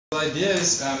The idea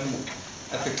is at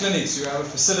the clinics you have a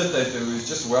facilitator who is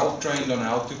just well trained on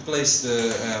how to place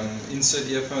the insert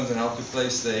earphones and how to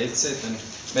place the headset and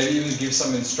maybe even give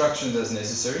some instructions as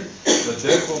necessary. But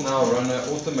Dirk will now run an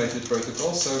automated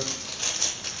protocol. So,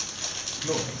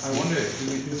 look, I wonder, do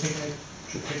you think I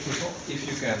should take this off? If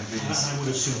you can, please. I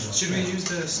would assume so. Should we use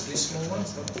these small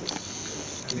ones? I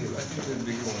think the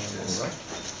big ones, yes.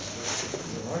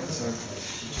 Alright, so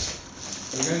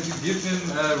we're going to give him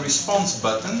a response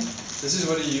button. This is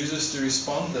what he uses to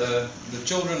respond. The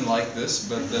children like this,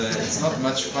 but it's not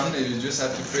much fun. You just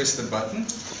have to press the button.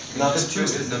 Number 2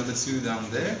 is number 2 down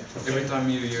there. Okay. Every time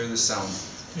you hear the sound.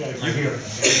 Yeah, if you hear it.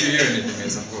 If you hear anything,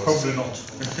 yes, of course. Probably not.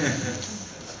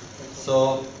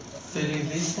 So, filling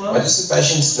these ones. What is the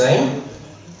patient's name?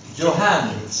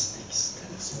 Johan.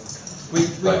 We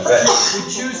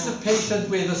choose a patient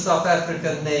with a South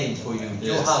African name for you,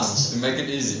 yes, Johan. To make it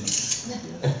easy.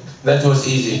 That was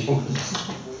easy.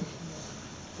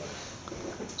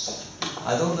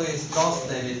 I don't know his last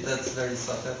name, if that's very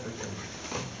South African.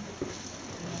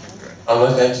 Okay. I'm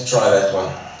not going to try that one.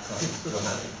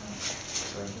 Johan.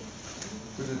 So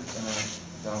put it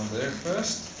down there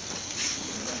first.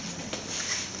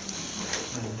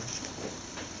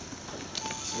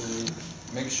 So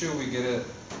make sure we get a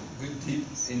good deep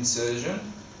insertion.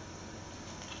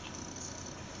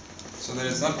 So that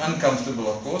it's not uncomfortable,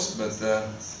 of course, but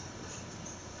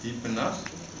deep enough.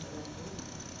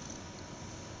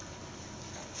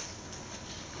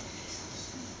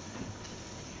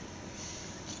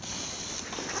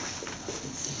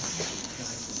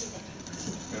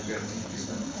 Okay, thank you.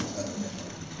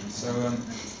 So,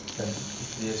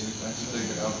 yes, we'd like to take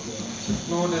it out. So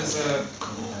Claude has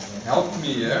helped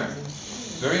me here.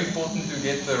 Very important to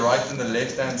get the right and the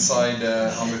left-hand side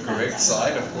on the correct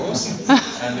side, of course.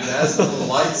 And it has little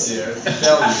lights here to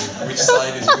tell you which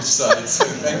side is which side. So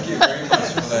thank you very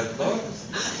much for that, Claude.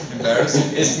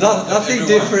 Embarrassing. It's not nothing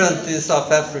different in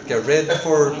South Africa. Red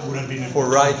for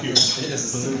right.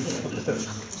 Yes.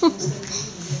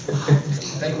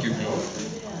 Thank you, Claude.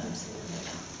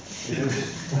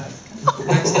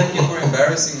 Thanks, thank you for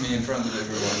embarrassing me in front of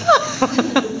everyone.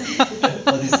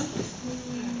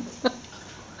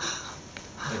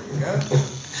 There we go.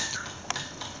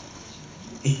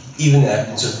 It even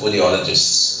happens with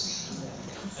audiologists.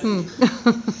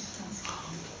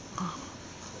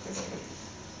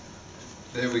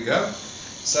 There we go.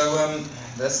 So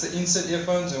that's the insert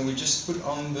earphones, and we just put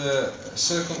on the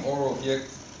circumaural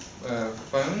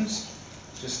earphones,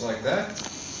 just like that.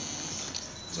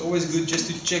 It's always good just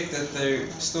to check that they're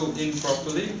still in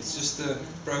properly. It's just a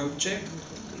probe check.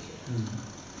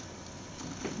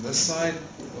 This side,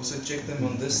 also check them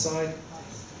on this side.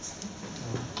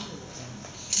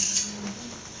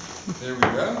 There we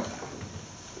go.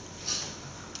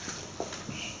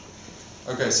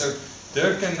 Okay, so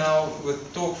Dirk can now,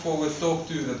 with talk forward, talk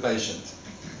to the patient.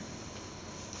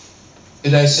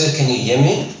 Good day, sir. Can you hear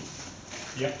me?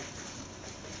 Yeah.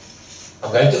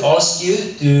 I'm going to ask you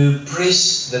to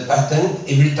press the button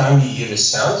every time you hear a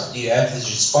sound. Do you have this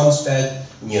response pad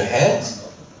in your hand?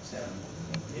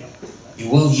 You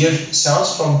will hear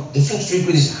sounds from different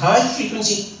frequencies, high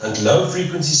frequency and low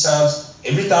frequency sounds.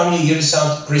 Every time you hear a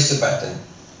sound, press the button.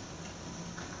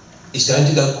 It's going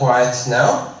to go quiet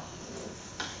now.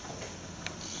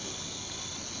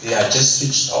 Yeah, just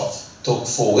switched off. Talk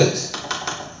forward.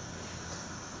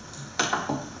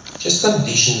 Just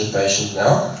condition the patient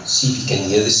now. See if he can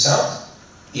hear the sound.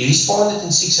 He responded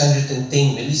in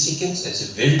 610 milliseconds. That's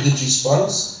a very good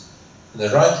response. In the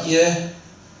right ear,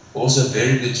 also a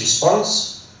very good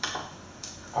response.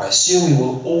 I assume he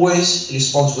will always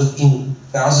respond within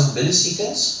 1000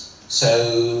 milliseconds. So,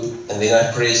 and then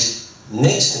I press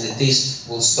next and the test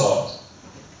will start.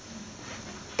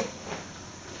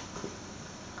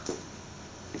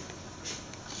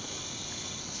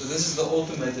 So this is the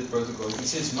automated protocol. You can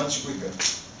see it's much quicker.